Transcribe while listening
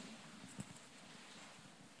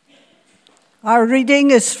Our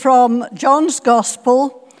reading is from John's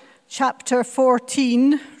Gospel, chapter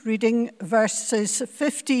 14, reading verses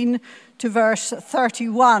 15 to verse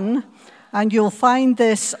 31, and you'll find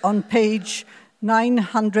this on page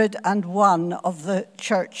 901 of the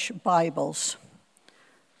Church Bibles.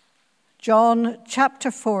 John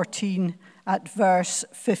chapter 14 at verse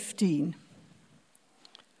 15.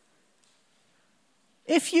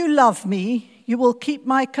 If you love me, you will keep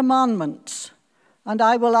my commandments. And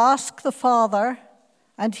I will ask the Father,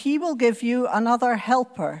 and he will give you another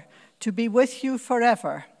helper to be with you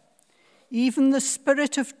forever, even the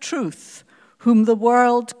Spirit of truth, whom the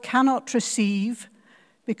world cannot receive,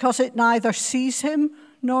 because it neither sees him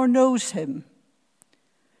nor knows him.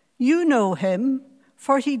 You know him,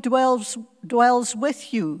 for he dwells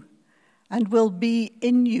with you and will be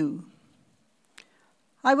in you.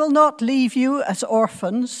 I will not leave you as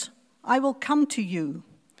orphans. I will come to you.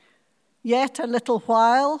 Yet a little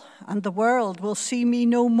while, and the world will see me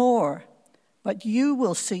no more, but you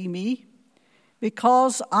will see me.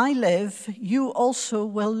 Because I live, you also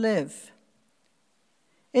will live.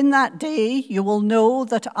 In that day you will know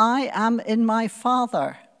that I am in my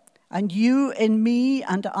Father, and you in me,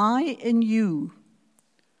 and I in you.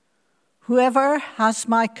 Whoever has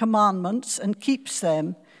my commandments and keeps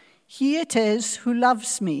them, he it is who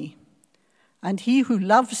loves me. And he who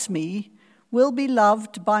loves me will be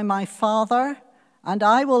loved by my Father, and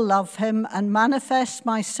I will love him and manifest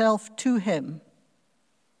myself to him.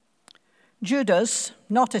 Judas,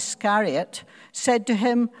 not Iscariot, said to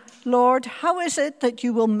him, Lord, how is it that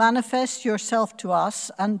you will manifest yourself to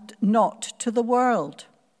us and not to the world?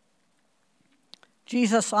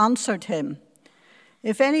 Jesus answered him,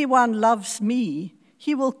 If anyone loves me,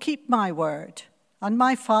 he will keep my word, and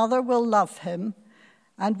my Father will love him,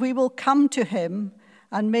 and we will come to him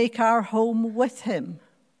and make our home with him.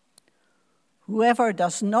 Whoever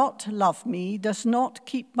does not love me does not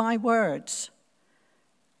keep my words.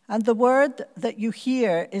 And the word that you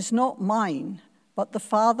hear is not mine, but the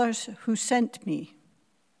Father's who sent me.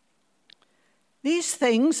 These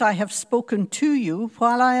things I have spoken to you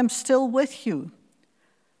while I am still with you.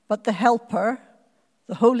 But the Helper,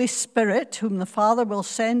 the Holy Spirit, whom the Father will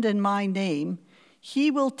send in my name,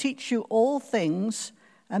 he will teach you all things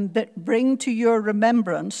and bring to your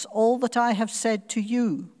remembrance all that I have said to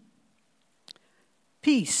you.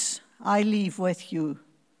 Peace I leave with you.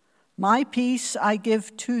 My peace I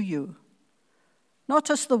give to you. Not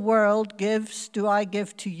as the world gives do I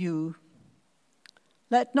give to you.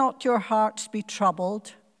 Let not your hearts be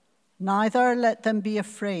troubled, neither let them be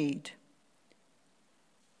afraid.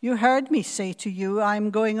 You heard me say to you, I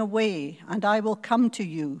am going away, and I will come to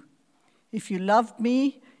you. If you loved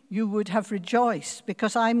me, you would have rejoiced,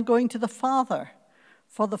 because I am going to the Father,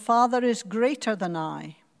 for the Father is greater than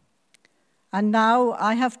I. And now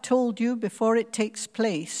I have told you before it takes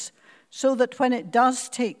place, so that when it does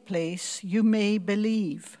take place, you may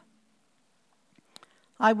believe.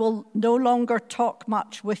 I will no longer talk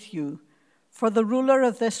much with you, for the ruler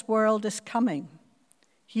of this world is coming.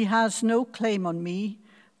 He has no claim on me,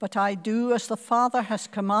 but I do as the Father has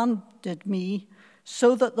commanded me,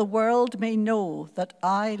 so that the world may know that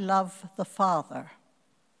I love the Father.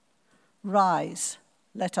 Rise,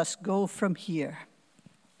 let us go from here.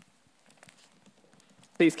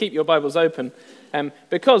 Please keep your Bibles open,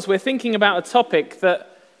 because we're thinking about a topic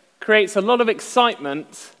that creates a lot of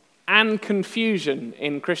excitement and confusion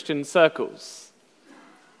in Christian circles.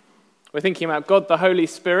 We're thinking about God the Holy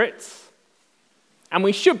Spirit, and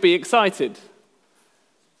we should be excited.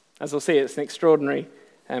 As we'll see, it's an extraordinary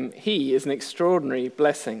He is an extraordinary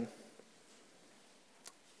blessing.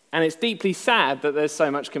 And it's deeply sad that there's so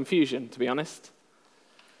much confusion, to be honest.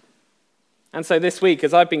 And so this week,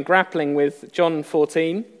 as I've been grappling with John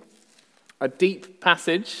 14, a deep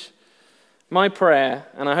passage, my prayer,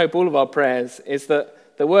 and I hope all of our prayers, is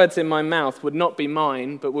that the words in my mouth would not be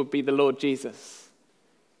mine, but would be the Lord Jesus.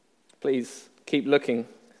 Please keep looking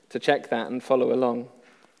to check that and follow along.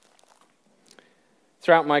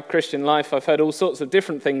 Throughout my Christian life, I've heard all sorts of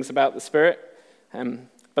different things about the Spirit,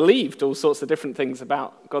 believed all sorts of different things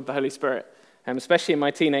about God the Holy Spirit, especially in my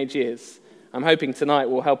teenage years. I'm hoping tonight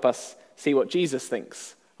will help us see what Jesus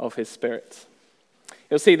thinks of his Spirit.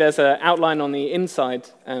 You'll see there's an outline on the inside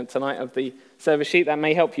tonight of the service sheet that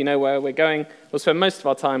may help you know where we're going. We'll spend most of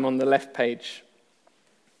our time on the left page.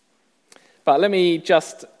 But let me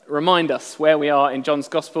just remind us where we are in John's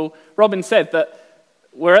Gospel. Robin said that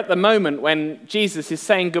we're at the moment when Jesus is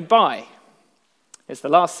saying goodbye. It's the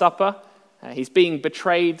Last Supper. He's being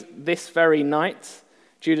betrayed this very night.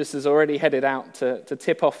 Judas has already headed out to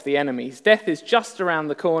tip off the enemy. His death is just around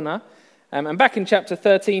the corner. And back in chapter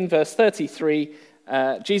 13, verse 33,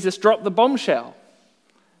 Jesus dropped the bombshell.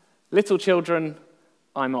 Little children,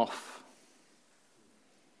 I'm off.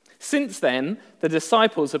 Since then, the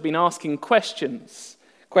disciples have been asking questions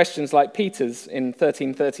like Peter's in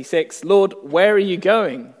 13:36, Lord, where are you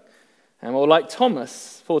going? Or like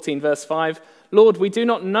Thomas, 14 verse 5, Lord, we do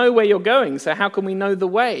not know where you're going, so how can we know the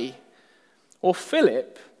way? Or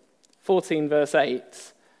Philip, 14 verse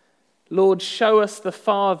 8, Lord, show us the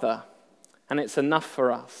Father, and it's enough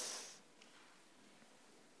for us.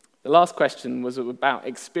 The last question was about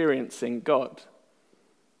experiencing God.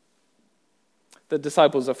 The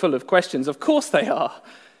disciples are full of questions. Of course they are.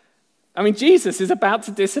 I mean, Jesus is about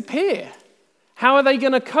to disappear. How are they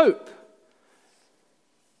going to cope?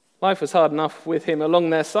 Life was hard enough with him along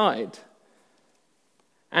their side.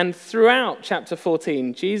 And throughout chapter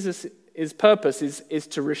 14, Jesus' purpose is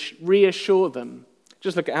to reassure them.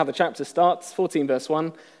 Just look at how the chapter starts, 14 verse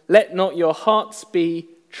 1. Let not your hearts be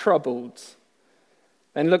troubled.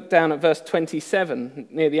 Then look down at verse 27,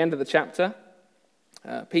 near the end of the chapter.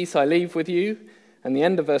 Peace I leave with you. And the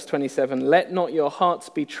end of verse 27, let not your hearts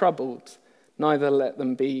be troubled, neither let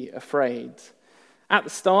them be afraid. At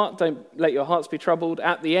the start, don't let your hearts be troubled.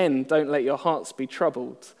 At the end, don't let your hearts be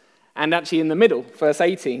troubled. And actually in the middle, verse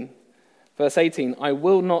 18, I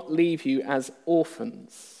will not leave you as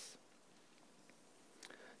orphans.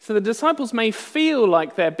 So the disciples may feel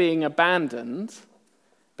like they're being abandoned,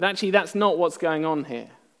 but actually that's not what's going on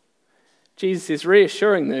here. Jesus is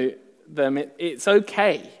reassuring them it's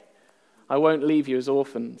okay. I won't leave you as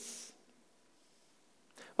orphans.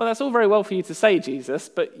 Well, that's all very well for you to say, Jesus,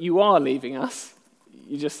 but you are leaving us.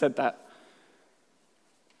 You just said that.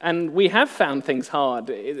 And we have found things hard.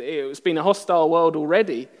 It's been a hostile world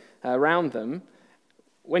already around them.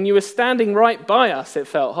 When you were standing right by us, it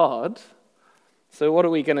felt hard. So what are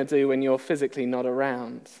we going to do when you're physically not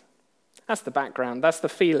around? That's the background. That's the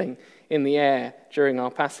feeling in the air during our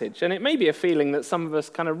passage. And it may be a feeling that some of us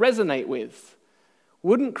kind of resonate with.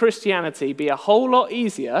 Wouldn't Christianity be a whole lot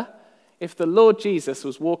easier if the Lord Jesus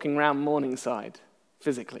was walking around Morningside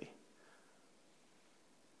physically?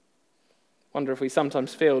 Wonder if we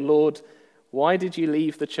sometimes feel, Lord, why did you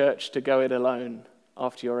leave the church to go it alone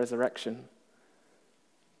after your resurrection?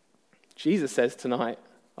 Jesus says tonight,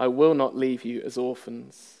 I will not leave you as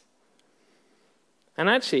orphans. And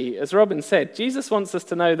actually, as Robin said, Jesus wants us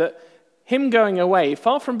to know that him going away,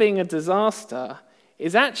 far from being a disaster,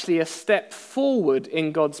 is actually a step forward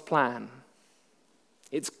in God's plan.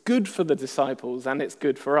 It's good for the disciples and it's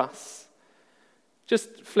good for us.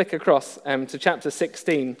 Just flick across to chapter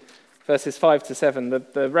 16, verses 5 to 7.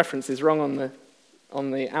 The reference is wrong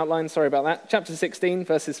on the outline, sorry about that. Chapter 16,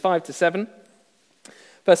 verses 5 to 7.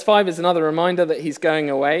 Verse 5 is another reminder that he's going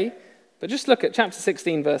away. But just look at chapter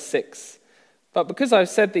 16, verse 6. But because I've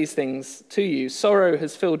said these things to you, sorrow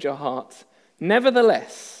has filled your heart.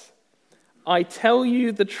 Nevertheless, I tell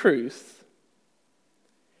you the truth.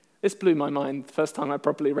 This blew my mind the first time I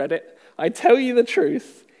properly read it. I tell you the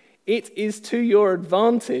truth. It is to your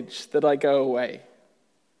advantage that I go away.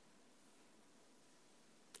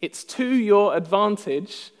 It's to your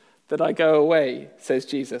advantage that I go away, says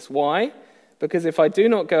Jesus. Why? Because if I do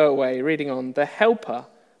not go away, reading on, the Helper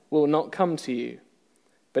will not come to you.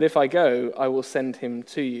 But if I go, I will send him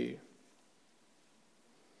to you.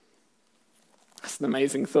 That's an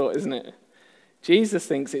amazing thought, isn't it? Jesus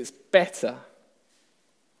thinks it's better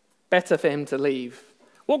for him to leave.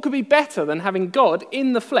 What could be better than having God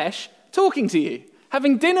in the flesh talking to you,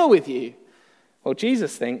 having dinner with you? Well,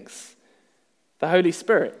 Jesus thinks the Holy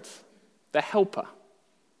Spirit, the Helper,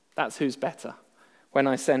 that's who's better when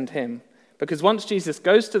I send him. Because once Jesus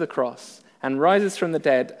goes to the cross and rises from the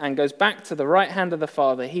dead and goes back to the right hand of the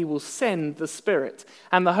Father, he will send the Spirit.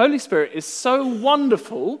 And the Holy Spirit is so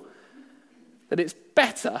wonderful that it's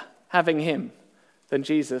better having him than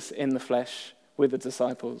Jesus in the flesh with the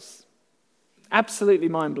disciples. Absolutely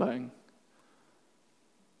mind-blowing.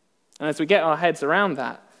 And as we get our heads around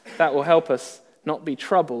that, that will help us not be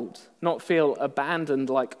troubled, not feel abandoned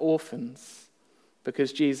like orphans,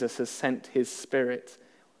 because Jesus has sent his Spirit.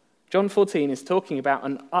 John 14 is talking about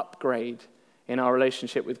an upgrade in our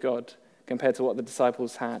relationship with God compared to what the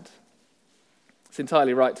disciples had. It's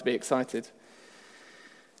entirely right to be excited.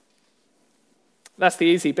 That's the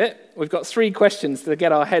easy bit. We've got 3 questions to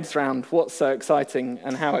get our heads around what's so exciting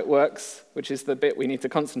and how it works, which is the bit we need to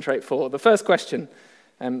concentrate for. The first question,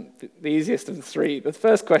 the easiest of the 3, the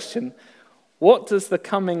first question, what does the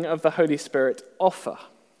coming of the Holy Spirit offer?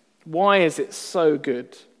 Why is it so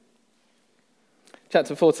good?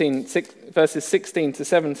 Chapter 14, verses 16 to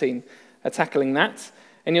 17 are tackling that.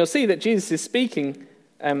 And you'll see that Jesus is speaking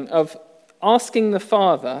of asking the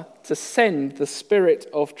Father to send the Spirit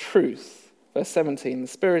of truth Verse 17, the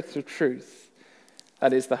Spirit of truth,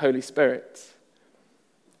 that is the Holy Spirit.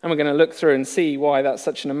 And we're going to look through and see why that's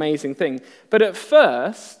such an amazing thing. But at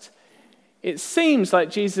first, it seems like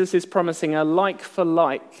Jesus is promising a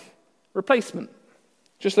like-for-like replacement.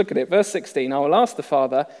 Just look at it. Verse 16, I will ask the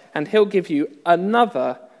Father, and he'll give you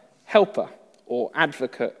another helper, or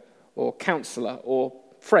advocate, or counselor, or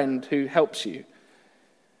friend who helps you.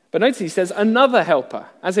 But notice he says another helper,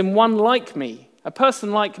 as in one like me, a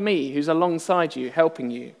person like me who's alongside you, helping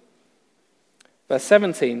you. Verse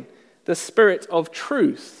 17, the Spirit of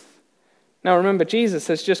truth. Now remember, Jesus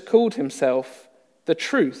has just called himself the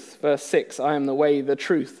truth. Verse 6, I am the way, the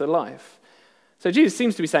truth, the life. So Jesus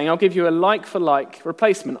seems to be saying, I'll give you a like-for-like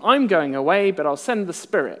replacement. I'm going away, but I'll send the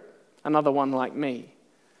Spirit, another one like me.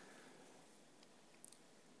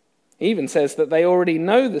 He even says that they already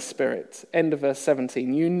know the Spirit. End of verse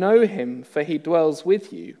 17. You know him, for he dwells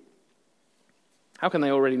with you. How can they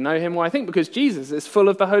already know him? Well, I think because Jesus is full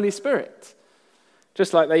of the Holy Spirit.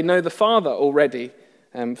 Just like they know the Father already.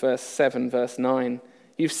 Verse 7, verse 9.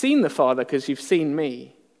 You've seen the Father because you've seen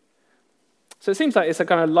me. So it seems like it's a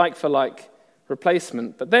kind of like-for-like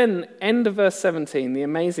replacement. But then, end of verse 17, the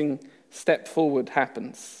amazing step forward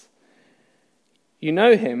happens. You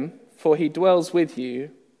know him, for he dwells with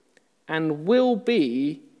you and will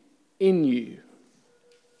be in you.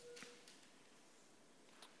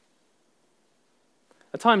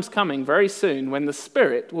 A time's coming very soon when the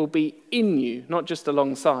Spirit will be in you, not just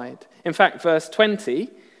alongside. In fact, verse 20,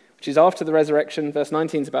 which is after the resurrection, verse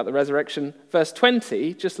 19 is about the resurrection. Verse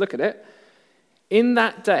 20, just look at it. In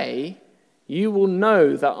that day, you will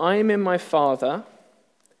know that I am in my Father,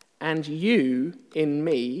 and you in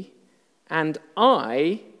me, and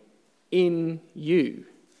I in you.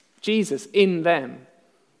 Jesus in them.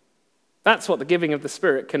 That's what the giving of the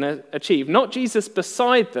Spirit can achieve. Not Jesus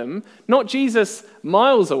beside them, not Jesus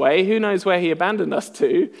miles away, who knows where he abandoned us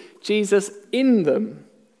to, Jesus in them.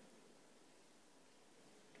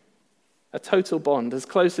 A total bond, as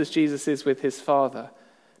close as Jesus is with his Father.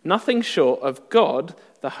 Nothing short of God,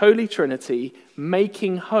 the Holy Trinity,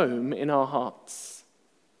 making home in our hearts.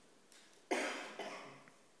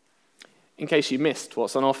 In case you missed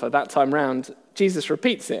what's on offer that time round, Jesus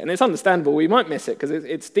repeats it, and it's understandable we might miss it because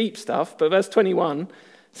it's deep stuff, but verse 21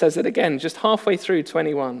 says it again, just halfway through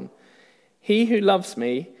 21. He who loves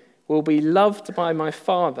me will be loved by my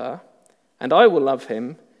Father, and I will love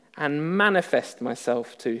him and manifest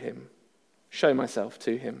myself to him, show myself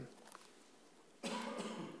to him.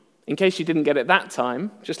 In case you didn't get it that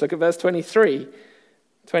time, just look at verse 23.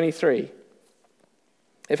 23.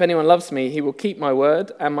 If anyone loves me, he will keep my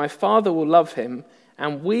word, and my Father will love him,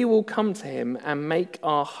 and we will come to him and make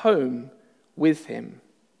our home with him.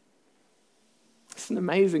 It's an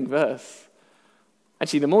amazing verse.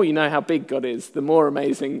 Actually, the more you know how big God is, the more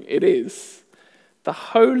amazing it is. The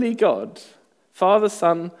holy God, Father,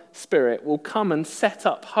 Son, Spirit, will come and set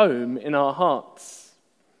up home in our hearts.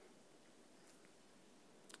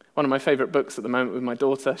 One of my favorite books at the moment with my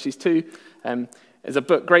daughter, she's 2, is a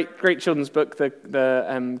book, great children's book,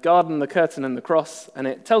 the Garden, the Curtain, and the Cross, and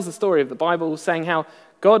it tells the story of the Bible, saying how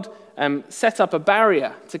God set up a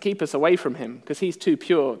barrier to keep us away from him because he's too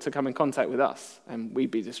pure to come in contact with us, and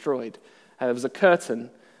we'd be destroyed. There was a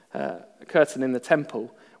curtain in the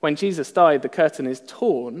temple. When Jesus died, the curtain is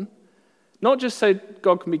torn, not just so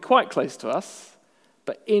God can be quite close to us,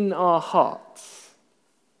 but in our hearts.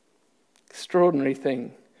 Extraordinary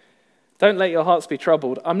thing. Don't let your hearts be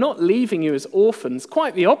troubled. I'm not leaving you as orphans.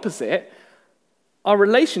 Quite the opposite. Our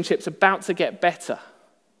relationship's about to get better,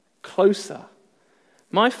 closer.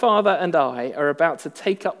 My Father and I are about to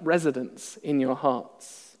take up residence in your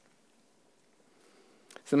hearts.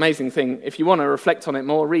 It's an amazing thing. If you want to reflect on it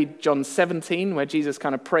more, read John 17, where Jesus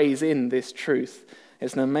kind of prays in this truth.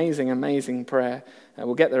 It's an amazing, amazing prayer.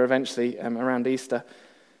 We'll get there eventually around Easter.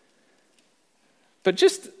 But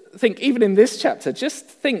just think, even in this chapter, just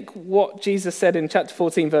think what Jesus said in chapter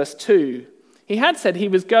 14, verse 2. He had said he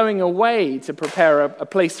was going away to prepare a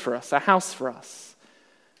place for us, a house for us.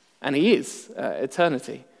 And he is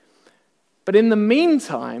eternity. But in the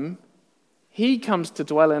meantime, he comes to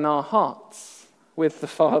dwell in our hearts with the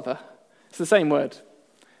Father. It's the same word.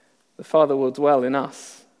 The Father will dwell in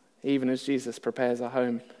us, even as Jesus prepares our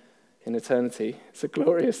home in eternity. It's a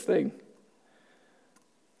glorious thing.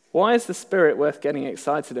 Why is the Spirit worth getting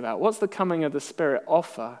excited about? What's the coming of the Spirit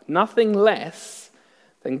offer? Nothing less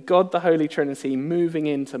than God the Holy Trinity moving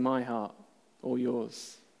into my heart or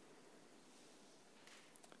yours.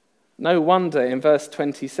 No wonder in verse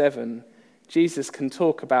 27, Jesus can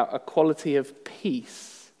talk about a quality of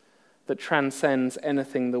peace that transcends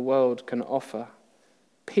anything the world can offer.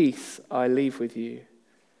 Peace I leave with you.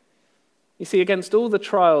 You see, against all the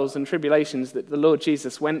trials and tribulations that the Lord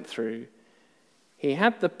Jesus went through, he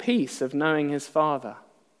had the peace of knowing his Father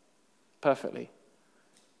perfectly.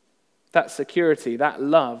 That security, that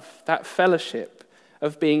love, that fellowship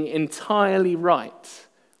of being entirely right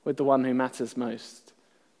with the one who matters most,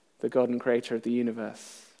 the God and creator of the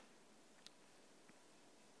universe.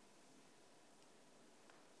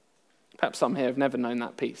 Perhaps some here have never known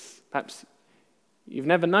that peace. Perhaps you've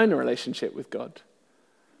never known a relationship with God.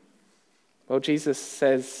 Well, Jesus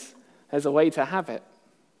says there's a way to have it.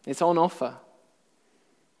 It's on offer.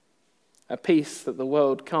 A peace that the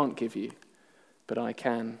world can't give you, but I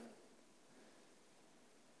can.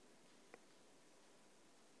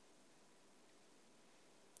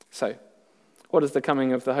 So, what does the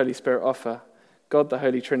coming of the Holy Spirit offer? God, the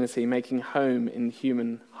Holy Trinity, making home in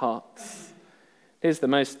human hearts. Here's the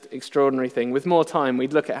most extraordinary thing. With more time,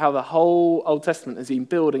 we'd look at how the whole Old Testament has been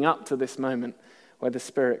building up to this moment where the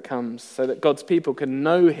Spirit comes, so that God's people can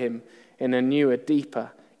know him in a newer,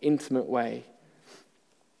 deeper, intimate way.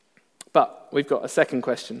 But we've got a second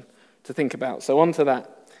question to think about. So on to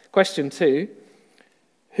that. Question 2,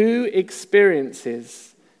 who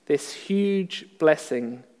experiences this huge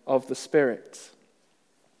blessing of the Spirit?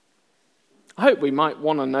 I hope we might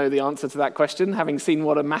want to know the answer to that question, having seen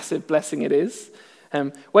what a massive blessing it is.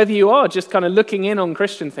 Whether you are just kind of looking in on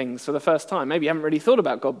Christian things for the first time, maybe you haven't really thought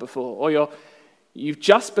about God before, or you've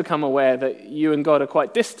just become aware that you and God are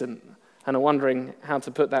quite distant and are wondering how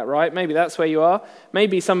to put that right. Maybe that's where you are.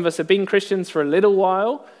 Maybe some of us have been Christians for a little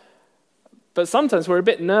while, but sometimes we're a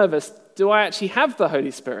bit nervous. Do I actually have the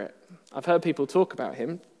Holy Spirit? I've heard people talk about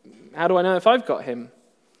him. How do I know if I've got him?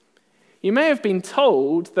 You may have been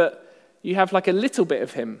told that you have like a little bit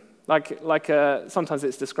of him, sometimes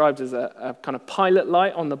it's described as a kind of pilot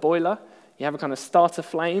light on the boiler. You have a kind of starter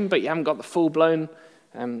flame, but you haven't got the full-blown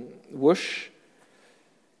whoosh.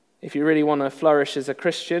 If you really want to flourish as a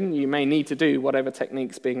Christian, you may need to do whatever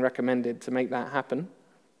technique's being recommended to make that happen.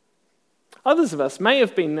 Others of us may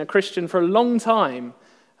have been a Christian for a long time,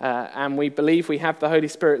 and we believe we have the Holy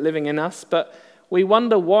Spirit living in us, but we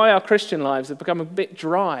wonder why our Christian lives have become a bit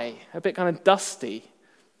dry, a bit kind of dusty.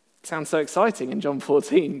 It sounds so exciting in John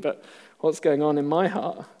 14, but what's going on in my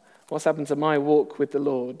heart? What's happened to my walk with the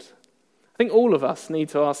Lord? I think all of us need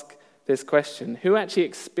to ask this question. Who actually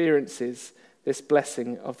experiences this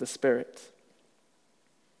blessing of the Spirit?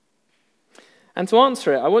 And to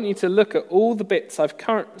answer it, I want you to look at all the bits I've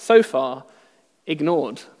so far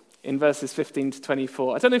ignored in verses 15 to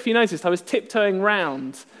 24. I don't know if you noticed, I was tiptoeing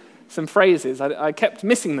round some phrases. I kept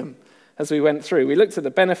missing them as we went through. We looked at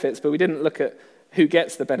the benefits, but we didn't look at who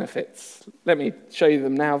gets the benefits. Let me show you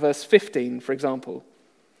them now. Verse 15, for example.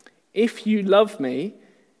 If you love me,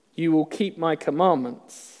 you will keep my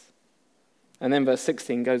commandments. And then verse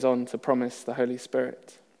 16 goes on to promise the Holy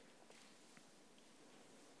Spirit.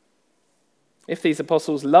 If these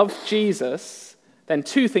apostles love Jesus, then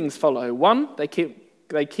two things follow. One, they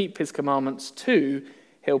keep his commandments. Two,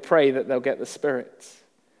 he'll pray that they'll get the Spirit.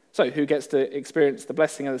 So who gets to experience the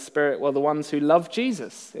blessing of the Spirit? Well, the ones who love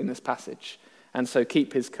Jesus in this passage, and so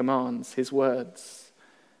keep his commands, his words.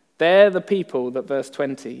 They're the people that verse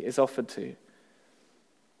 20 is offered to.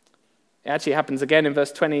 It actually happens again in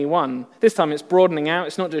verse 21. This time it's broadening out.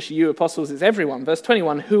 It's not just you apostles, it's everyone. Verse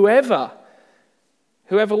 21, whoever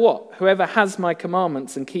what? Whoever has my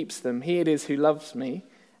commandments and keeps them, he it is who loves me,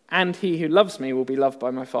 and he who loves me will be loved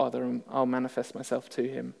by my Father, and I'll manifest myself to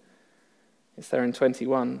him. It's there in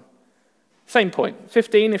 21. Same point.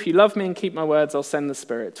 15, if you love me and keep my words, I'll send the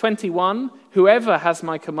Spirit. 21, whoever has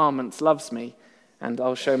my commandments loves me, and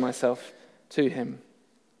I'll show myself to him.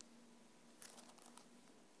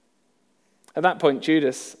 At that point,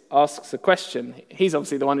 Judas asks a question. He's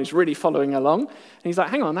obviously the one who's really following along. And he's like,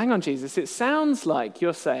 hang on, Jesus. It sounds like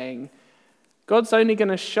you're saying God's only going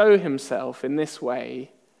to show himself in this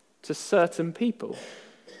way to certain people.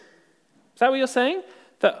 Is that what you're saying?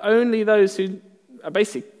 That only those who are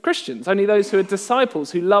basically Christians, only those who are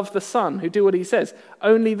disciples, who love the Son, who do what he says,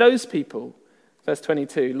 only those people. Verse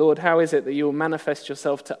 22, Lord, how is it that you will manifest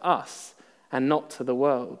yourself to us and not to the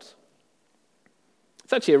world?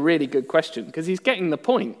 It's actually a really good question because he's getting the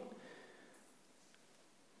point.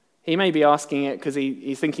 He may be asking it because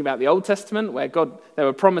he's thinking about the Old Testament where there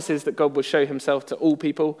were promises that God would show himself to all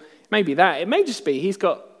people. Maybe that. It may just be he's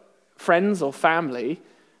got friends or family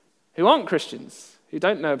who aren't Christians, who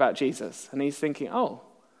don't know about Jesus. And he's thinking, are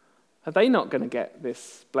they not going to get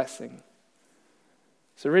this blessing?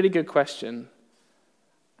 It's a really good question.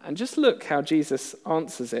 And just look how Jesus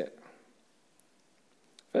answers it.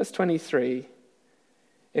 Verse 23,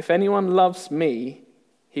 if anyone loves me,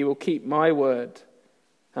 he will keep my word,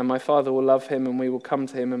 and my Father will love him, and we will come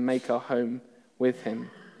to him and make our home with him.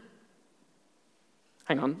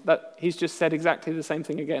 Hang on, he's just said exactly the same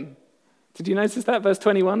thing again. Did you notice that? Verse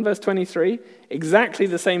 21, verse 23, exactly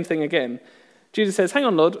the same thing again. Judas says, hang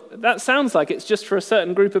on, Lord, that sounds like it's just for a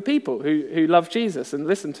certain group of people who love Jesus and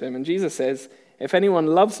listen to him. And Jesus says, if anyone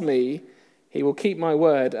loves me, he will keep my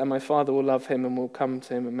word, and my Father will love him and will come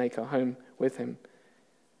to him and make our home with him.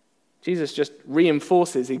 Jesus just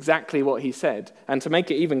reinforces exactly what he said. And to make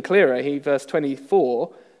it even clearer, verse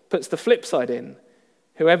 24, puts the flip side in.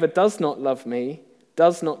 Whoever does not love me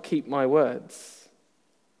does not keep my words.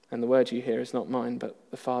 And the word you hear is not mine, but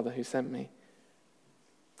the Father who sent me.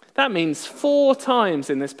 That means 4 times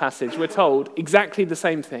in this passage we're told exactly the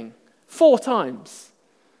same thing. 4 times.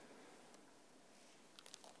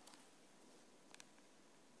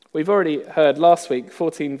 We've already heard last week,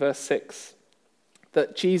 14 verse 6,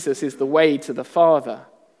 that Jesus is the way to the Father.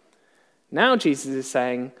 Now Jesus is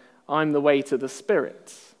saying, I'm the way to the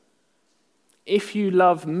Spirit. If you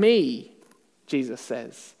love me, Jesus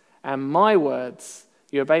says, and my words,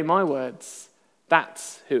 you obey my words,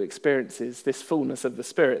 that's who experiences this fullness of the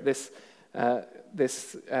Spirit, this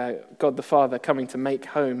God the Father coming to make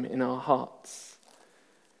home in our hearts.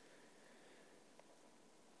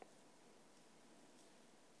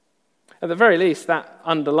 At the very least, that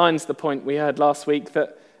underlines the point we heard last week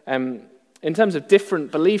that in terms of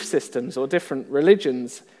different belief systems or different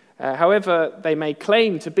religions, however they may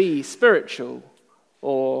claim to be spiritual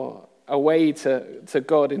or a way to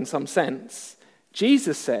God in some sense,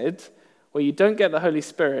 Jesus said, well, you don't get the Holy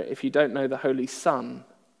Spirit if you don't know the Holy Son,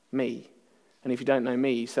 me. And if you don't know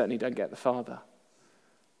me, you certainly don't get the Father.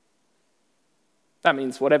 That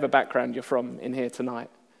means whatever background you're from in here tonight,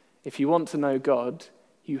 if you want to know God,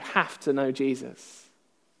 you have to know Jesus.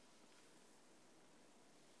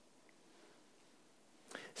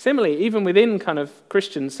 Similarly, even within kind of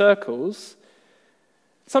Christian circles,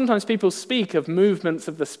 sometimes people speak of movements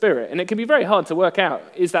of the Spirit, and it can be very hard to work out,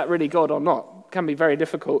 is that really God or not? It can be very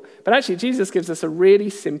difficult. But actually, Jesus gives us a really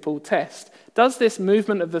simple test. Does this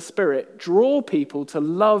movement of the Spirit draw people to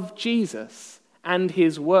love Jesus and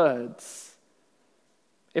his words?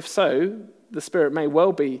 If so, the Spirit may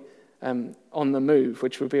well be on the move,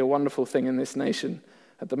 which would be a wonderful thing in this nation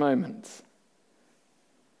at the moment.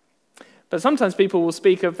 But sometimes people will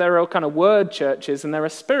speak of there are kind of word churches and there are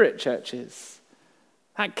spirit churches.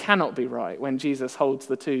 That cannot be right when Jesus holds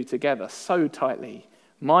the two together so tightly.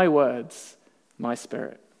 My words, my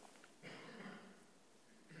Spirit.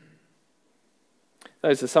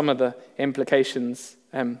 Those are some of the implications.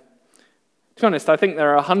 To be honest, I think there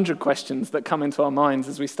are 100 questions that come into our minds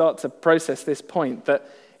as we start to process this point, that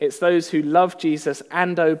it's those who love Jesus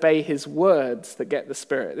and obey his words that get the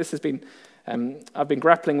Spirit. This has been, I've been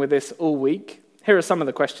grappling with this all week. Here are some of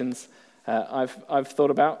the questions I've thought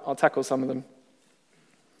about. I'll tackle some of them.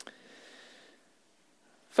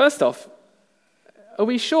 First off, are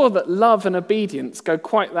we sure that love and obedience go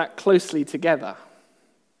quite that closely together?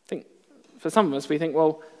 I think for some of us, we think,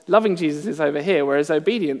 well, loving Jesus is over here, whereas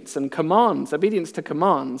obedience to commands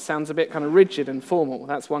sounds a bit kind of rigid and formal.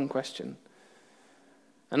 That's one question.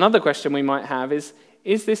 Another question we might have is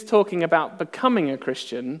this talking about becoming a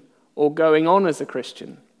Christian or going on as a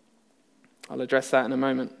Christian? I'll address that in a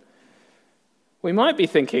moment. We might be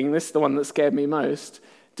thinking, this is the one that scared me most,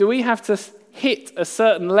 do we have to hit a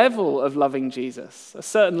certain level of loving Jesus, a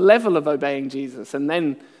certain level of obeying Jesus, and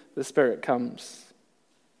then the Spirit comes?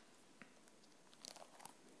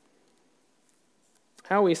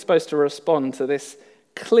 How are we supposed to respond to this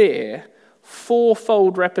clear,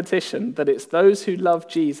 fourfold repetition that it's those who love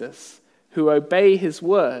Jesus, who obey his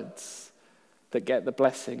words, that get the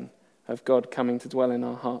blessing of God coming to dwell in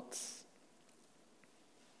our hearts?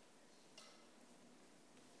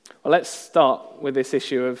 Well, let's start with this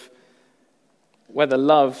issue of whether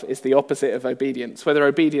love is the opposite of obedience, whether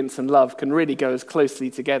obedience and love can really go as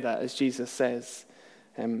closely together as Jesus says.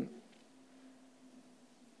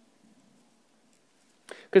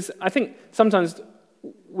 Because I think sometimes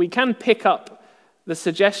we can pick up the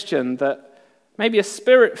suggestion that maybe a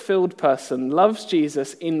Spirit-filled person loves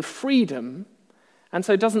Jesus in freedom and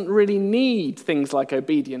so doesn't really need things like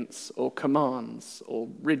obedience or commands or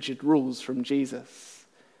rigid rules from Jesus.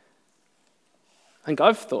 I think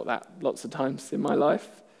I've thought that lots of times in my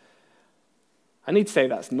life. I need to say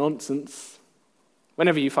that's nonsense.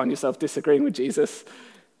 Whenever you find yourself disagreeing with Jesus,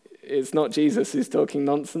 it's not Jesus who's talking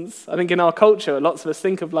nonsense. I think in our culture, lots of us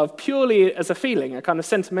think of love purely as a feeling, a kind of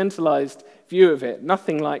sentimentalized view of it,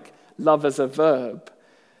 nothing like love as a verb.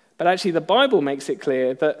 But actually the Bible makes it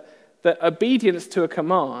clear that obedience to a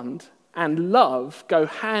command and love go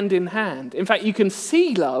hand in hand. In fact, you can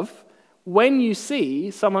see love when you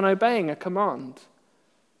see someone obeying a command.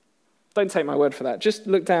 Don't take my word for that. Just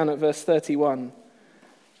look down at verse 31.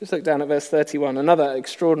 Just look down at verse 31, another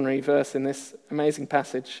extraordinary verse in this amazing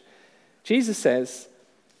passage. Jesus says,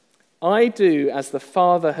 I do as the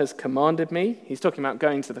Father has commanded me. He's talking about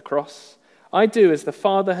going to the cross. I do as the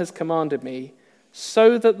Father has commanded me,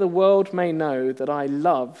 so that the world may know that I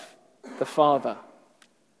love the Father.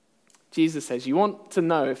 Jesus says, you want to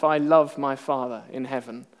know if I love my Father in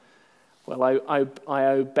heaven? Well, I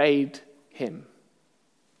obeyed him.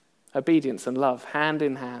 Obedience and love, hand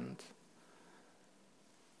in hand.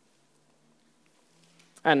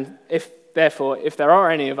 And if there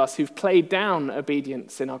are any of us who've played down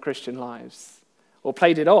obedience in our Christian lives, or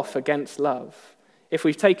played it off against love, if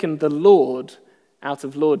we've taken the Lord out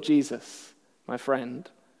of Lord Jesus, my friend,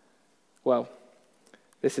 well,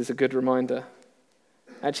 this is a good reminder.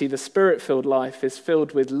 Actually, the Spirit-filled life is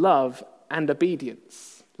filled with love and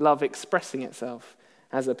obedience, love expressing itself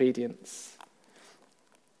as obedience.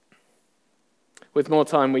 With more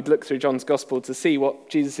time, we'd look through John's Gospel to see what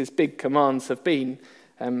Jesus' big commands have been.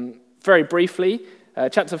 Very briefly,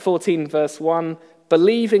 chapter 14, verse 1,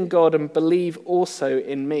 believe in God and believe also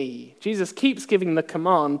in me. Jesus keeps giving the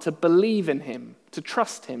command to believe in him, to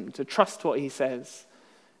trust what he says.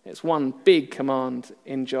 It's one big command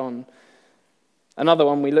in John. Another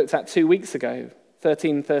one we looked at 2 weeks ago,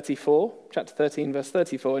 chapter 13, verse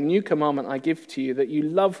 34, a new commandment I give to you, that you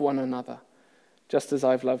love one another. Just as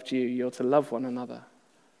I've loved you, you're to love one another.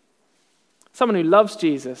 Someone who loves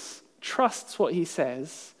Jesus trusts what he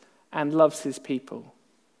says and loves his people,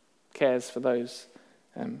 cares for those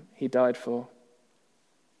he died for.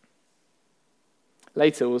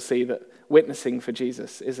 Later we'll see that witnessing for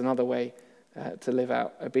Jesus is another way to live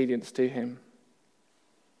out obedience to him.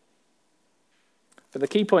 But the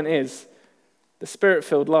key point is, the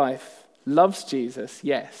Spirit-filled life loves Jesus,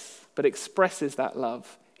 yes, but expresses that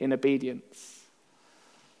love in obedience.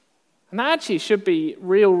 And that actually should be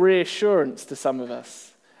real reassurance to some of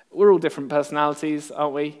us. We're all different personalities,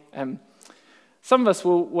 aren't we? Some of us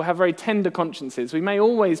will have very tender consciences. We may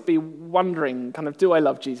always be wondering, do I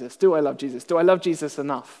love Jesus? Do I love Jesus? Do I love Jesus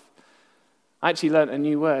enough? I actually learnt a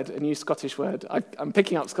new word, a new Scottish word. I'm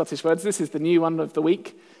picking up Scottish words. This is the new one of the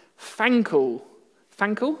week. Thankful.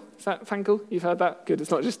 Thankful? Is that thankful? You've heard that? Good.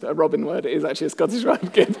 It's not just a Robin word. It is actually a Scottish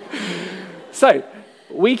word. Good. So,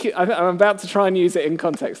 I'm about to try and use it in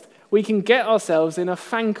context. We can get ourselves in a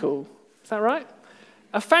thankful. Is that right?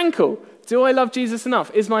 A thankful. Do I love Jesus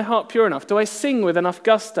enough? Is my heart pure enough? Do I sing with enough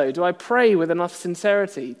gusto? Do I pray with enough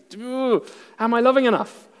sincerity? Am I loving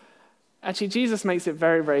enough? Actually, Jesus makes it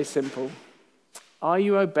very, very simple. Are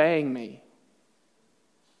you obeying me?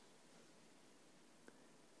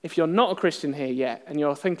 If you're not a Christian here yet, and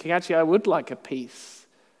you're thinking, actually, I would like a peace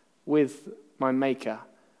with my Maker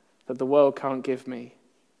that the world can't give me.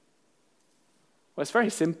 Well, it's very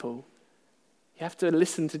simple. You have to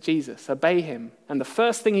listen to Jesus, obey him. And the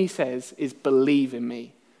first thing he says is, believe in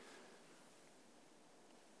me.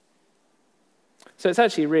 So it's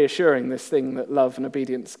actually reassuring, this thing that love and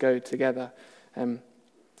obedience go together.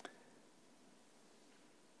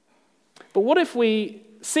 But what if we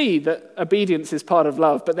see that obedience is part of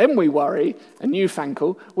love, but then we worry, a new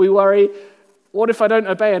thankful, we worry, what if I don't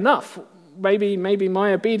obey enough? Maybe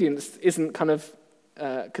my obedience isn't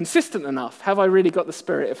consistent enough. Have I really got the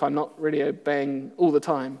Spirit if I'm not really obeying all the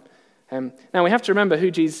time? Now we have to remember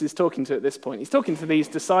who Jesus is talking to at this point. He's talking to these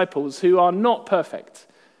disciples who are not perfect.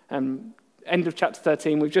 End of chapter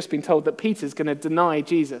 13, we've just been told that Peter's going to deny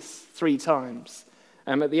Jesus 3 times.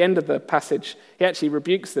 At the end of the passage, he actually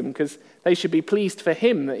rebukes them because they should be pleased for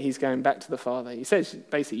him that he's going back to the Father. He says,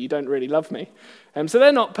 basically, you don't really love me. So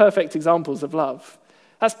they're not perfect examples of love.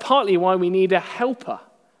 That's partly why we need a helper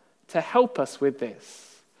to help us with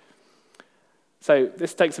this. So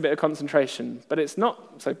this takes a bit of concentration, but it's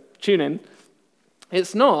not, so tune in,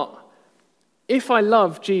 it's not, if I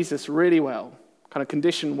love Jesus really well,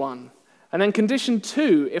 condition 1, and then condition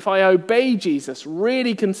 2, if I obey Jesus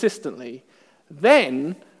really consistently,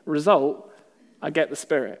 then, result, I get the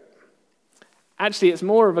Spirit. Actually, it's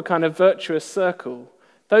more of a virtuous circle.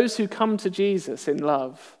 Those who come to Jesus in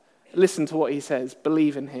love, listen to what he says,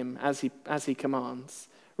 believe in him as he commands,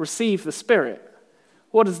 receive the Spirit.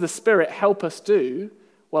 What does the Spirit help us do?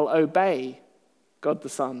 Well, obey God the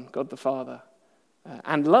Son, God the Father,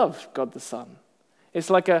 and love God the Son. It's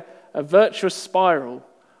like a virtuous spiral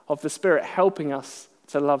of the Spirit helping us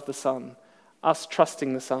to love the Son, us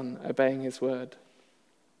trusting the Son, obeying his word.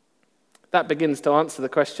 That begins to answer the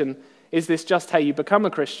question, is this just how you become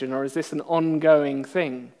a Christian, or is this an ongoing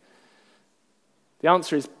thing? The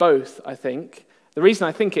answer is both, I think. The reason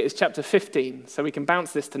I think it is chapter 15, so we can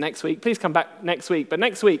bounce this to next week. Please come back next week. But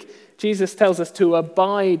next week, Jesus tells us to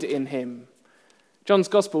abide in him. John's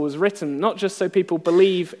gospel was written not just so people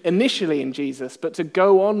believe initially in Jesus, but to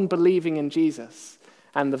go on believing in Jesus.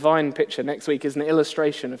 And the vine picture next week is an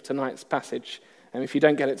illustration of tonight's passage. And if you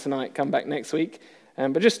don't get it tonight, come back next week.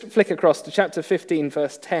 But just flick across to chapter 15,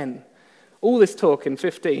 verse 10. All this talk in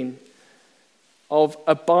 15 of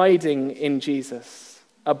abiding in Jesus,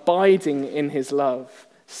 abiding in his love,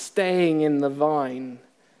 staying in the vine.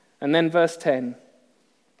 And then verse 10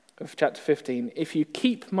 of chapter 15, if you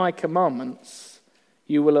keep my commandments,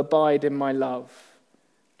 you will abide in my love,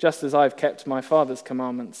 just as I've kept my Father's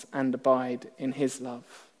commandments and abide in his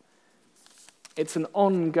love. It's an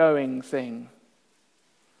ongoing thing.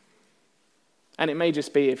 And it may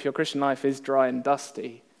just be if your Christian life is dry and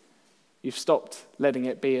dusty, you've stopped letting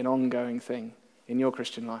it be an ongoing thing in your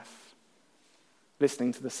Christian life.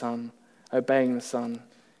 Listening to the Son, obeying the Son,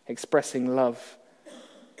 expressing love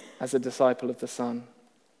as a disciple of the Son.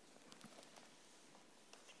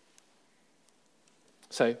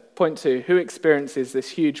 So, point 2, who experiences this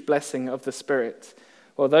huge blessing of the Spirit?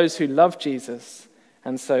 Well, those who love Jesus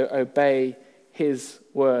and so obey his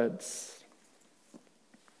words.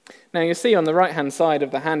 Now, you see on the right-hand side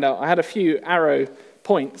of the handout, I had a few arrow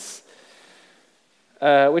points,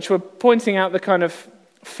 which were pointing out the kind of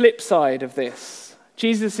flip side of this.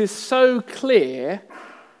 Jesus is so clear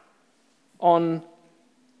on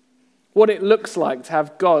what it looks like to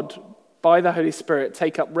have God, by the Holy Spirit,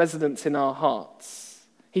 take up residence in our hearts.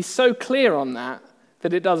 He's so clear on that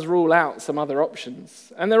it does rule out some other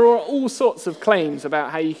options. And there are all sorts of claims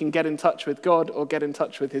about how you can get in touch with God or get in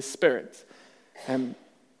touch with his Spirit. I'm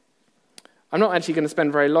not actually going to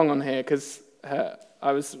spend very long on here because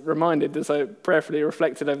I was reminded as I prayerfully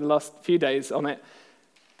reflected over the last few days on it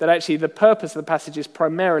that actually the purpose of the passage is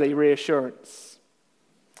primarily reassurance.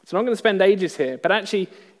 So I'm not going to spend ages here, but actually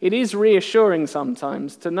it is reassuring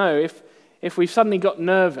sometimes to know if we've suddenly got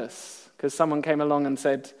nervous because someone came along and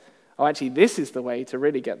said, oh, actually, this is the way to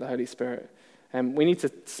really get the Holy Spirit. We need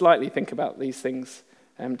to slightly think about these things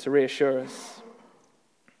to reassure us.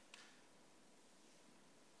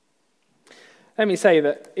 Let me say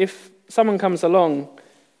that if someone comes along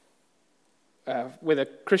with a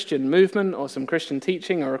Christian movement or some Christian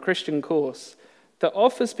teaching or a Christian course that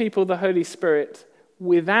offers people the Holy Spirit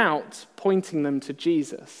without pointing them to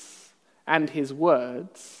Jesus and his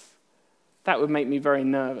words, that would make me very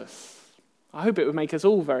nervous. I hope it would make us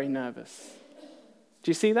all very nervous.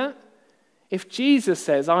 Do you see that? If Jesus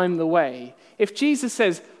says, I'm the way, if Jesus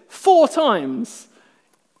says 4 times,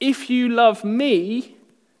 if you love me,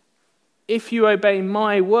 if you obey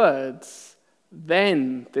my words,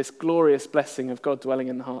 then this glorious blessing of God dwelling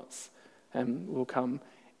in the hearts will come.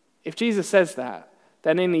 If Jesus says that,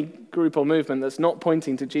 then any group or movement that's not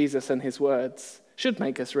pointing to Jesus and his words should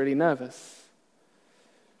make us really nervous.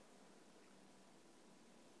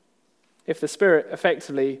 If the Spirit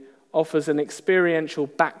effectively offers an experiential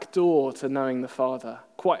backdoor to knowing the Father,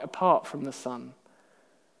 quite apart from the Son,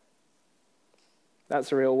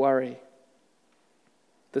 that's a real worry.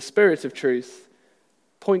 The Spirit of truth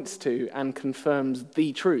points to and confirms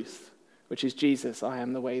the truth, which is Jesus, I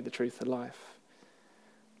am the way, the truth, the life.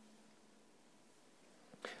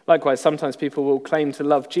 Likewise, sometimes people will claim to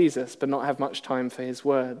love Jesus but not have much time for his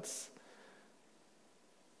words.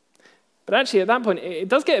 But actually, at that point, it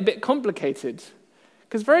does get a bit complicated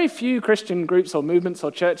because very few Christian groups or movements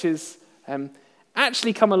or churches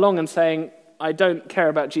actually come along and saying, I don't care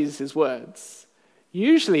about Jesus' words.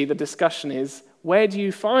 Usually the discussion is, where do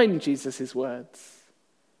you find Jesus' words?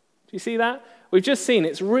 Do you see that? We've just seen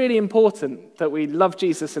it's really important that we love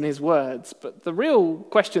Jesus and his words, but the real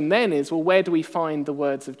question then is, well, where do we find the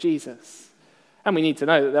words of Jesus? And we need to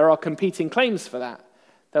know that there are competing claims for that.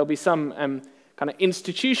 There'll be some kind of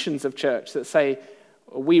institutions of church that say,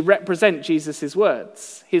 we represent Jesus'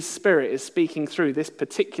 words. His Spirit is speaking through this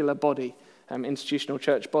particular body, institutional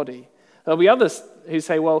church body. There'll be others who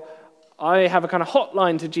say, well, I have a kind of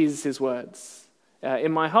hotline to Jesus' words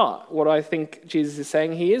in my heart. What I think Jesus is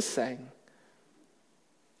saying, he is saying.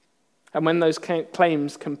 And when those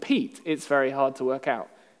claims compete, it's very hard to work out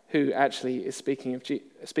who actually is speaking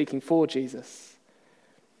for Jesus.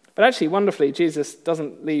 But actually, wonderfully, Jesus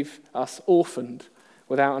doesn't leave us orphaned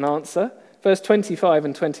without an answer. Verse 25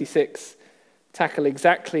 and 26 tackle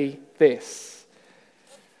exactly this.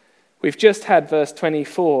 We've just had verse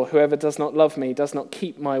 24, whoever does not love me does not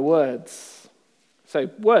keep my words. So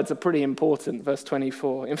words are pretty important, verse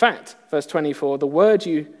 24. In fact, verse 24, the word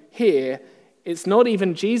you hear, it's not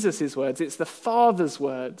even Jesus' words, it's the Father's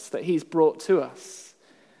words that he's brought to us.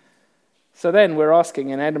 So then we're asking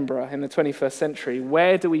in Edinburgh in the 21st century,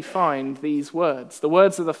 where do we find these words? The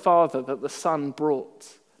words of the Father that the Son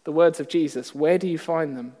brought, the words of Jesus, where do you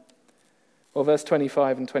find them? Well, verse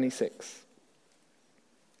 25 and 26.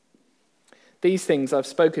 These things I've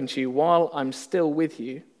spoken to you while I'm still with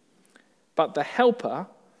you, but the Helper,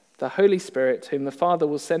 the Holy Spirit, whom the Father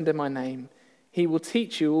will send in my name, he will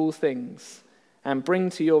teach you all things and bring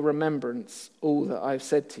to your remembrance all that I've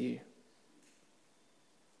said to you.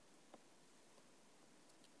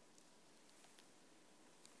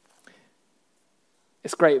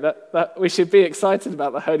 It's great that we should be excited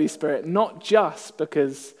about the Holy Spirit, not just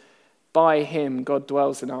because by him God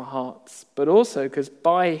dwells in our hearts, but also because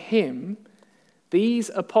by him, these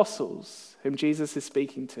apostles whom Jesus is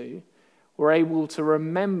speaking to were able to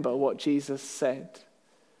remember what Jesus said.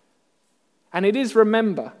 And it is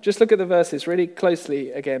remember. Just look at the verses really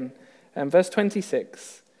closely again. Verse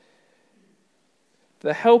 26.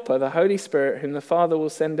 The Helper, the Holy Spirit, whom the Father will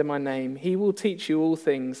send in my name, he will teach you all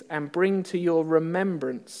things and bring to your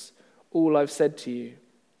remembrance all I've said to you.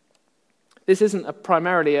 This isn't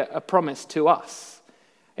primarily a promise to us.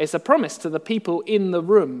 It's a promise to the people in the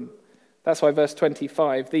room. That's why verse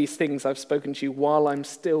 25, these things I've spoken to you while I'm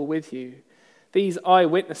still with you. These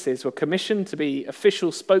eyewitnesses were commissioned to be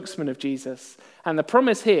official spokesmen of Jesus. And the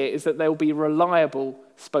promise here is that they'll be reliable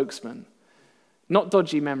spokesmen. Not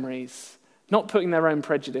dodgy memories, not putting their own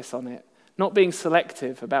prejudice on it, not being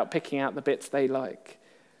selective about picking out the bits they like.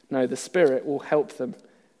 No, the Spirit will help them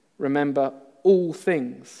remember all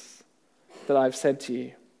things that I've said to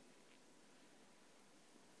you.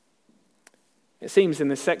 It seems in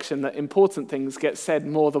this section that important things get said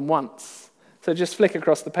more than once. So just flick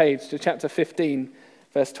across the page to chapter 15,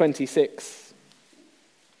 verse 26.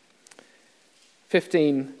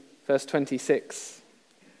 15, verse 26.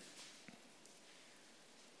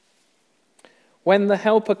 When the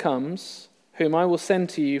Helper comes, whom I will send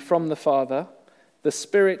to you from the Father, the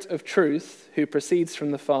Spirit of truth who proceeds from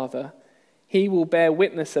the Father, he will bear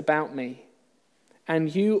witness about me,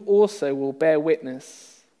 and you also will bear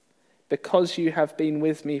witness, because you have been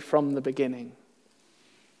with me from the beginning.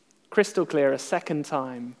 Crystal clear a second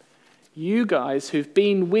time. You guys who've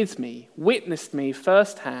been with me, witnessed me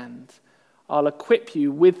firsthand, I'll equip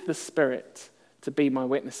you with the Spirit to be my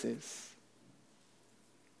witnesses.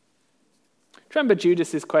 Do you remember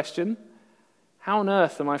Judas's question? How on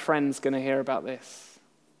earth are my friends going to hear about this?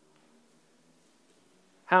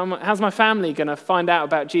 How's my family going to find out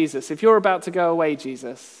about Jesus? If you're about to go away,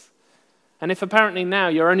 Jesus, and if apparently now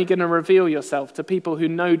you're only going to reveal yourself to people who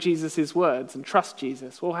know Jesus' words and trust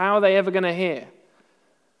Jesus, well, how are they ever going to hear?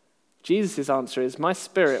 Jesus' answer is, my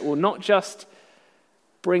Spirit will not just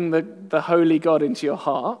bring the holy God into your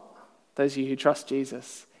heart, those of you who trust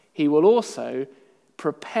Jesus, he will also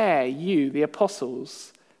prepare you, the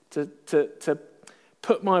apostles, to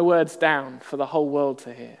put my words down for the whole world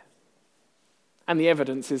to hear. And the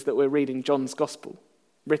evidence is that we're reading John's Gospel,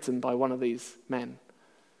 written by one of these men.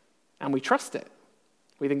 And we trust it.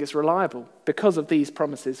 We think it's reliable because of these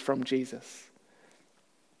promises from Jesus.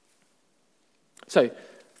 So,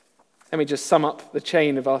 let me just sum up the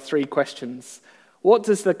chain of our three questions. What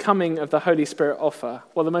does the coming of the Holy Spirit offer?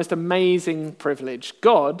 Well, the most amazing privilege.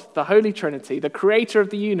 God, the Holy Trinity, the creator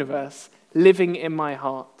of the universe, living in my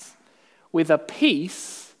heart with a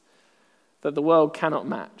peace that the world cannot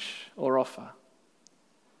match or offer.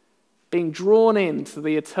 Being drawn into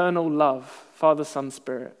the eternal love, Father, Son,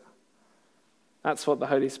 Spirit. That's what the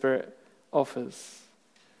Holy Spirit offers.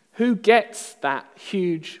 Who gets that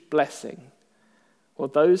huge blessing? Well,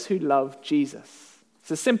 those who love Jesus.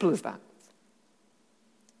 It's as simple as that.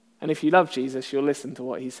 And if you love Jesus, you'll listen to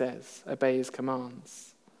what he says, obey his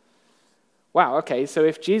commands. Wow, okay, so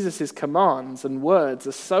if Jesus' commands and words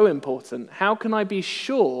are so important, how can I be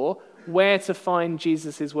sure where to find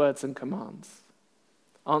Jesus' words and commands?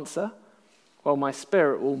 Answer, well, my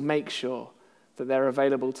Spirit will make sure that they're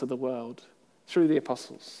available to the world through the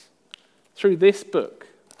apostles, through this book.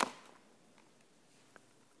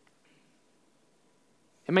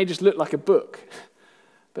 It may just look like a book,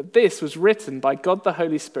 but this was written by God the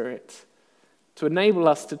Holy Spirit to enable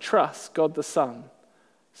us to trust God the Son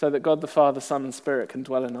so that God the Father, Son, and Spirit can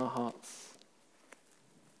dwell in our hearts.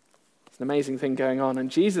 It's an amazing thing going on, and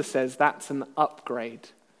Jesus says that's an upgrade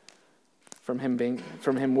from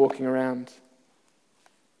him walking around.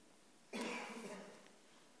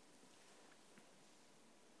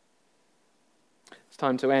 It's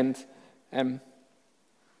time to end.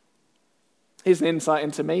 Here's an insight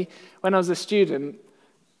into me. When I was a student,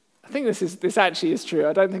 I think this actually is true.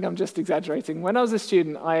 I don't think I'm just exaggerating. When I was a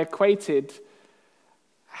student, I equated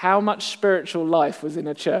how much spiritual life was in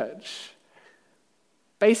a church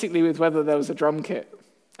basically with whether there was a drum kit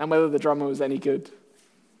and whether the drummer was any good.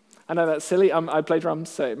 I know that's silly. I play drums,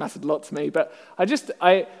 so it mattered a lot to me. But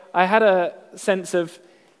I had a sense of,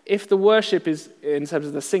 if the worship is, in terms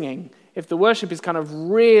of the singing, if the worship is kind of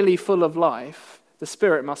really full of life, the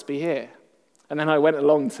Spirit must be here. And then I went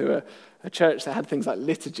along to a church that had things like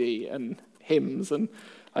liturgy and hymns, and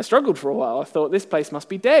I struggled for a while. I thought, this place must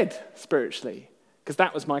be dead spiritually, because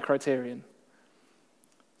that was my criterion.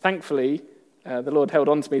 Thankfully, the Lord held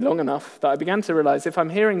on to me long enough that I began to realize, if I'm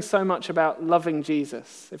hearing so much about loving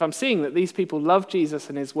Jesus, if I'm seeing that these people love Jesus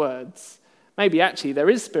and his words, maybe actually there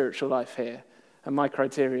is spiritual life here, and my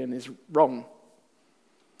criterion is wrong.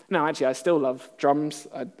 Now, actually, I still love drums.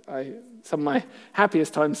 Some of my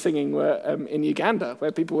happiest times singing were in Uganda,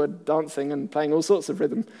 where people were dancing and playing all sorts of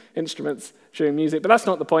rhythm instruments during music. But that's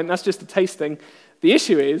not the point. That's just a taste thing. The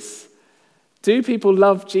issue is, do people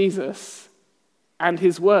love Jesus and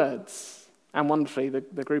his words? And wonderfully,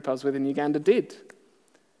 the group I was with in Uganda did.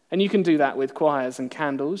 And you can do that with choirs and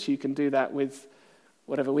candles. You can do that with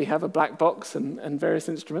whatever we have, a black box and various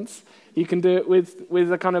instruments. You can do it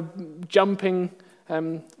with a kind of jumping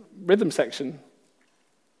rhythm section.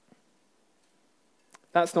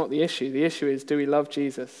 That's not the issue. The issue is, do we love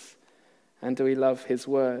Jesus and do we love his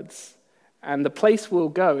words? And the place we'll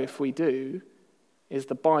go if we do is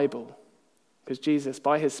the Bible, because Jesus,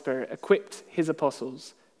 by his Spirit, equipped his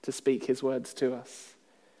apostles to speak his words to us.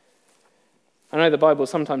 I know the Bible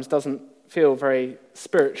sometimes doesn't feel very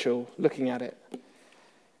spiritual looking at it.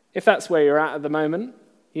 If that's where you're at the moment,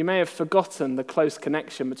 you may have forgotten the close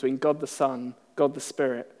connection between God the Son, God the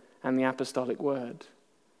Spirit, and the apostolic word.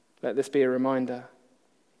 Let this be a reminder.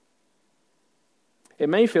 It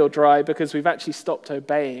may feel dry because we've actually stopped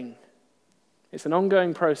obeying. It's an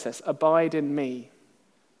ongoing process. Abide in me.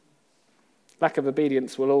 Lack of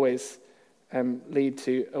obedience will always lead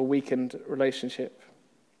to a weakened relationship.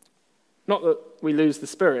 Not that we lose the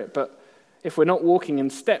Spirit, but if we're not walking in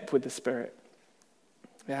step with the Spirit,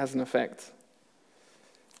 it has an effect.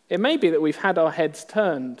 It may be that we've had our heads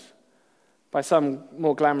turned by some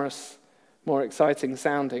more glamorous, more exciting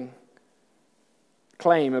sounding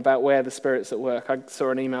claim about where the Spirit's at work. I saw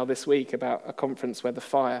an email this week about a conference where the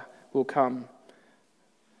fire will come.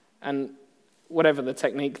 And whatever the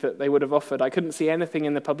technique that they would have offered, I couldn't see anything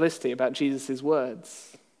in the publicity about Jesus'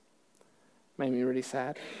 words. Made me really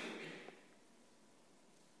sad.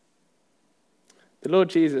 The Lord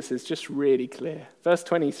Jesus is just really clear. Verse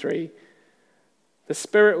 23, the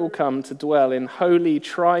Spirit will come to dwell in holy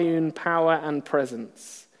triune power and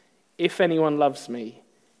presence. If anyone loves me,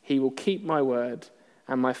 he will keep my word,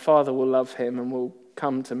 and my Father will love him and will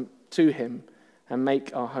come to him and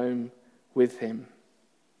make our home with him.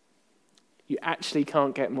 You actually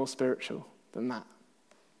can't get more spiritual than that.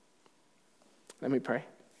 Let me pray.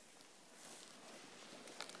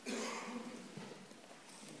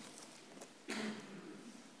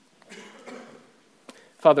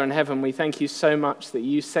 Father in heaven, we thank you so much that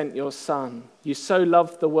you sent your Son. You so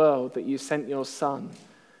loved the world that you sent your Son,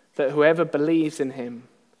 that whoever believes in him,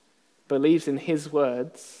 believes in his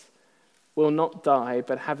words, will not die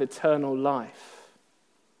but have eternal life.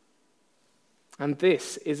 And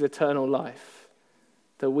this is eternal life,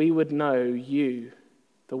 that we would know you,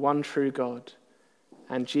 the one true God,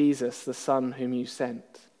 and Jesus, the Son whom you sent.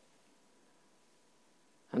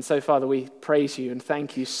 And so, Father, we praise you and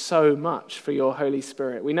thank you so much for your Holy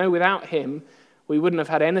Spirit. We know without him, we wouldn't have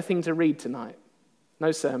had anything to read tonight.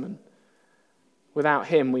 No sermon. Without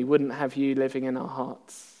him, we wouldn't have you living in our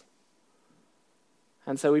hearts.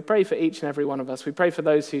 And so we pray for each and every one of us. We pray for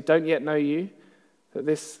those who don't yet know you,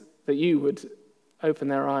 that you would open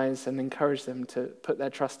their eyes and encourage them to put their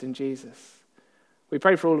trust in Jesus. We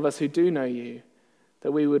pray for all of us who do know you,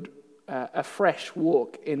 that we would afresh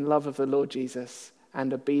walk in love of the Lord Jesus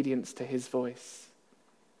and obedience to his voice.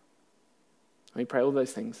 We pray all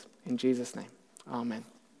those things in Jesus' name. Amen.